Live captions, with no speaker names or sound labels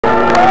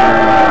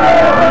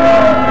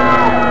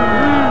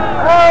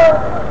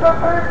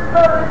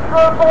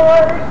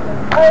avoid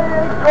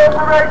paying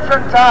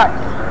corporation tax.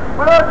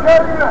 But I'll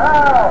tell you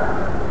how.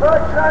 By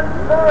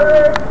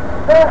transferring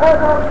their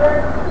head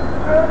office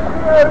to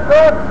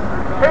Kyoto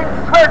in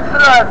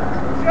Switzerland.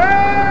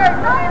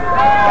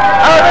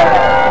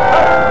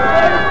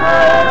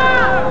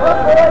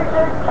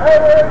 Avoiding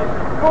paying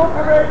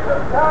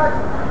corporation tax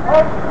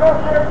on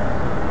profits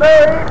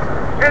made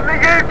in the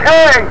UK.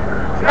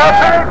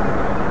 Nothing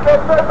for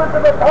members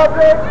of the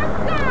public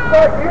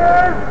but you,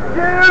 and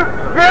you.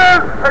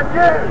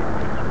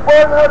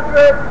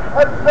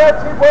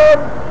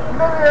 £131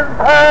 million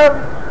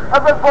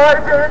of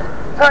avoided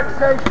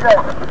taxation.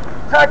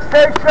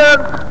 Taxation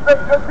that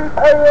could be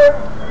paying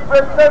for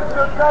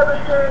essential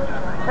services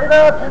in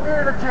our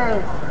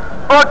communities.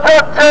 For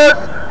doctors,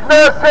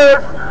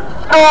 nurses,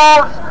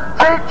 schools,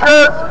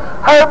 teachers,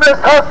 homeless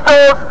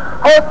hostels,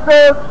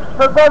 hostels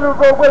for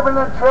vulnerable women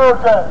and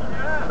children.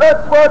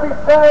 That's why we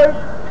say,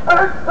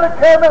 boots the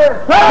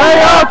chemist! Pay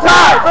your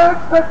tax!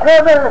 Boots the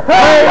chemist!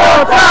 Pay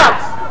your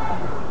tax!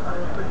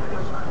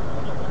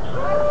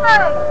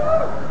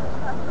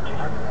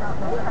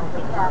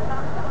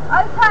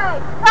 Okay,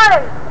 so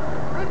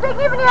we've been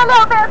giving you a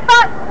little bit of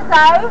facts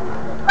today,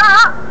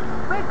 but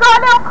we've got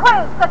a little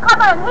quiz. So come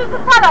on, who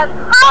can tell us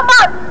how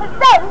much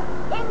percent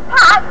in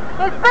tax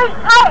is Boots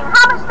paying?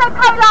 How much did they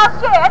pay last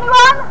year?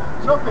 Anyone?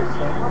 3%.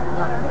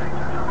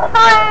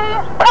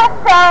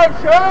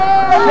 So,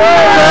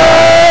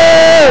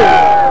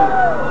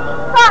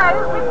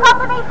 with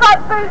companies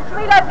like Boots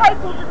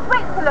relocating to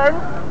Switzerland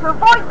to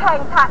avoid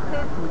paying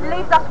taxes,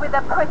 leaves us with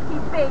a pretty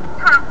big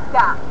tax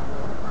gap.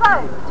 So,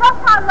 just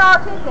how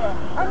large is it?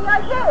 Any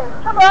ideas?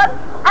 Come on.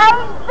 A,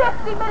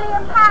 £50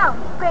 million.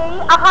 B,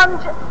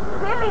 £100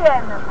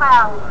 billion.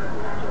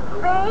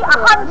 B,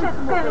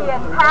 £100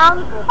 billion.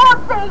 Or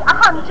C,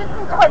 £120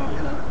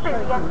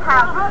 billion.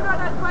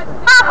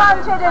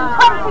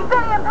 £120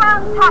 billion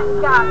tax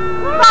gap.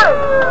 So,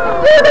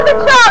 if you were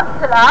the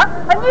Chancellor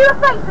and you were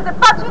faced with a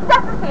budget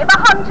deficit of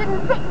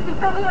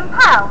 £160 billion,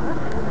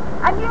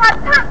 and you had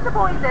tax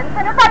avoidance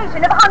and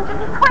evasion of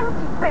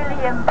 £120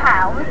 billion,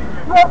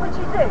 what would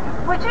you do?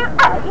 Would you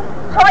A,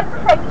 try to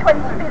save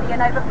 £20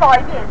 billion over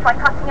 5 years by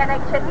cutting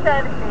NHS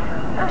services,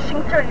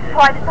 pushing through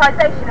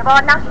privatisation of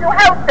our National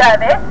Health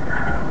Service?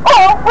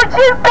 Or would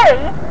you B,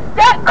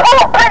 get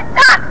corporate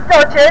tax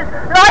dodgers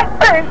like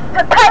Boots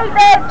to pay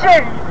their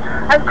dues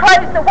and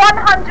close the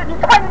 £120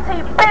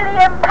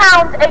 billion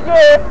a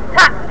year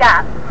tax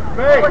gap?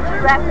 What do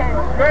you reckon?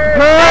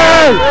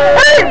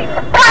 Boots,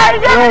 pay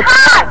your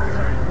tax!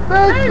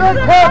 Boots the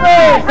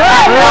chemist!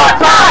 Pay your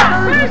tax!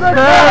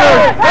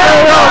 Pay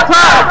your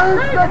tax!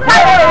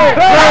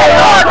 Pay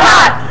your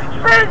tax!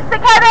 Boots the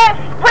chemist,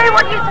 we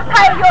want you to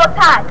pay your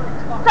tax.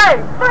 So,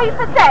 3%,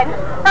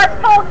 that's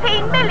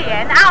 14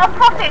 million out of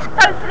profits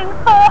totalling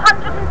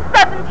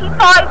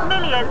 475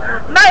 million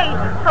made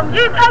from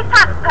UK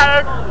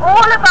taxpayers,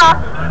 all of us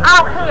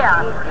out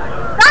here.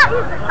 That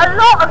is a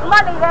lot of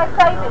money they're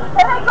saving. So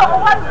they got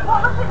away,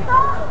 what was it,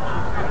 sir?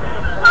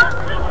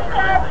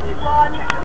 131